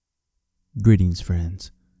Greetings,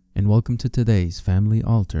 friends, and welcome to today's Family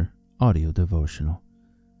Altar audio devotional.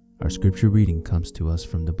 Our scripture reading comes to us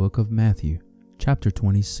from the book of Matthew, chapter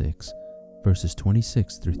 26, verses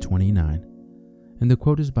 26 through 29, and the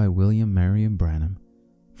quote is by William Marion Branham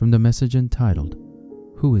from the message entitled,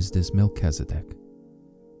 "Who is this Melchizedek?"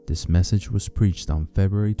 This message was preached on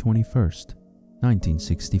February 21st,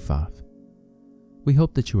 1965. We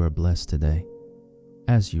hope that you are blessed today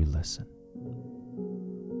as you listen.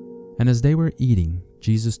 And as they were eating,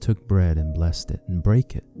 Jesus took bread and blessed it and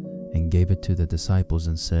brake it and gave it to the disciples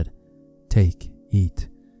and said, "Take, eat,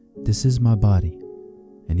 this is my body."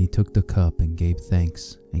 And he took the cup and gave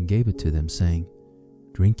thanks and gave it to them, saying,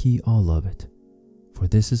 "Drink ye all of it, for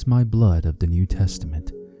this is my blood of the New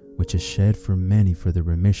Testament, which is shed for many for the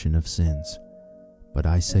remission of sins. But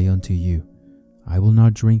I say unto you, I will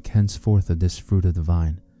not drink henceforth of this fruit of the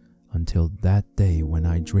vine, until that day when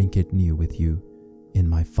I drink it new with you in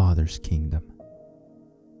my Father's kingdom."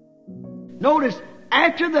 Notice,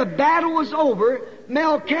 after the battle was over,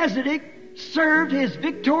 Melchizedek served his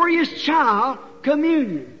victorious child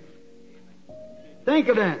communion. Think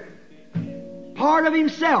of that. Part of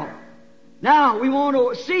himself. Now, we want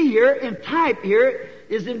to see here, in type here,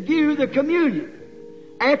 is in view the communion.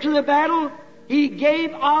 After the battle, he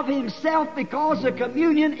gave of himself because the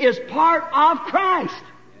communion is part of Christ.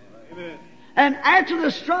 Amen. And after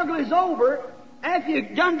the struggle is over, after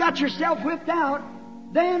you've done got yourself whipped out,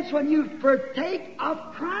 then's when you partake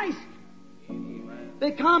of Christ.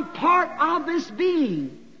 Become part of this being.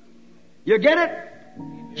 You get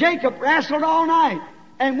it? Jacob wrestled all night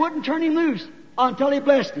and wouldn't turn him loose until he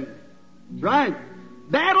blessed him. Right?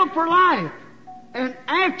 Battle for life. And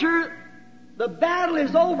after the battle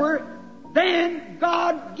is over, then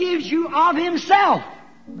God gives you of Himself.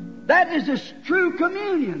 That is His true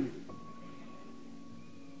communion.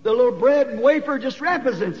 The little bread and wafer just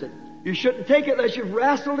represents it. You shouldn't take it unless you've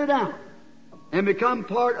wrestled it out and become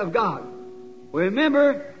part of God.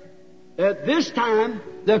 Remember, at this time,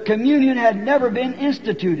 the communion had never been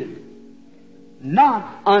instituted.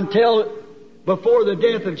 Not until before the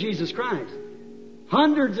death of Jesus Christ.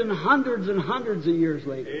 Hundreds and hundreds and hundreds of years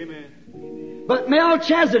later. Amen. But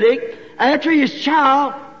Melchizedek, after his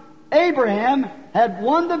child Abraham had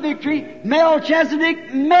won the victory,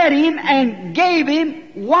 Melchizedek met him and gave him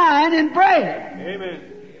wine and bread. Amen.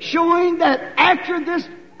 Showing that after this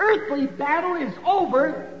earthly battle is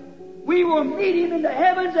over, we will meet him in the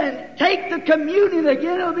heavens and take the communion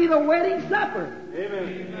again. It'll be the wedding supper.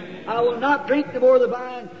 Amen. I will not drink the more of the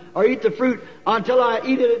vine or eat the fruit until I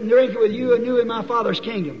eat it and drink it with you anew in my Father's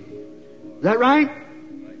kingdom. Is that right?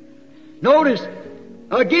 Notice,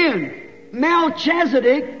 again,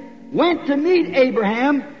 Melchizedek went to meet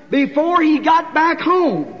Abraham before he got back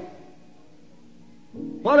home.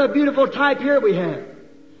 What a beautiful type here we have.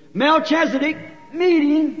 Melchizedek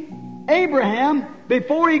meeting Abraham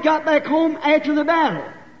before he got back home after the battle.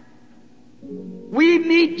 We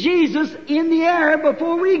meet Jesus in the air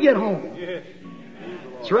before we get home.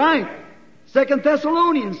 That's right. 2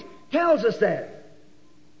 Thessalonians tells us that.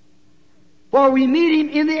 For we meet him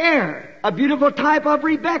in the air. A beautiful type of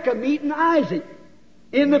Rebekah meeting Isaac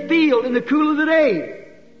in the field in the cool of the day.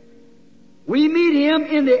 We meet him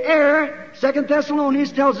in the air. 2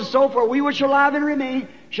 Thessalonians tells us so, for we which are alive and remain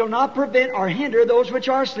shall not prevent or hinder those which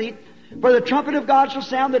are asleep. For the trumpet of God shall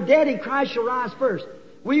sound, the dead in Christ shall rise first.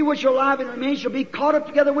 We which are alive and remain shall be caught up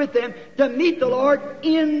together with them to meet the Lord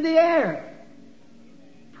in the air.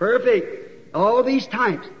 Perfect. All these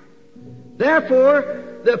types.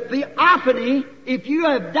 Therefore, the theophany, if you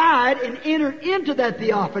have died and entered into that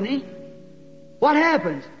theophany, what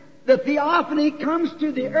happens? The theophany comes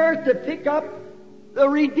to the earth to pick up the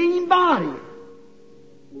redeemed body.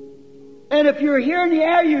 And if you're here in the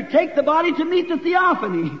air, you take the body to meet the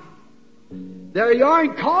theophany. There you are,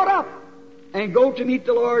 and caught up, and go to meet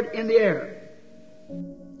the Lord in the air.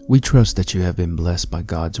 We trust that you have been blessed by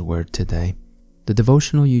God's Word today. The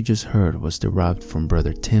devotional you just heard was derived from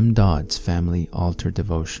Brother Tim Dodd's Family Altar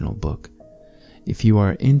devotional book. If you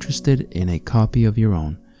are interested in a copy of your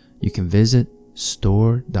own, you can visit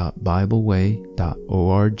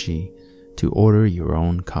store.bibleway.org to order your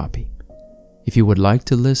own copy. If you would like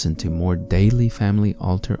to listen to more daily Family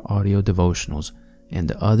Altar audio devotionals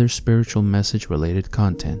and other spiritual message related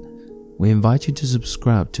content, we invite you to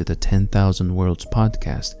subscribe to the 10,000 Worlds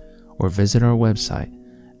podcast or visit our website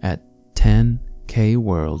at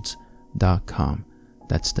 10kworlds.com.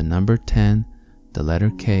 That's the number 10, the letter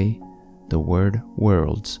K, the word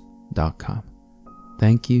worlds.com.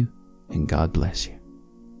 Thank you, and God bless you.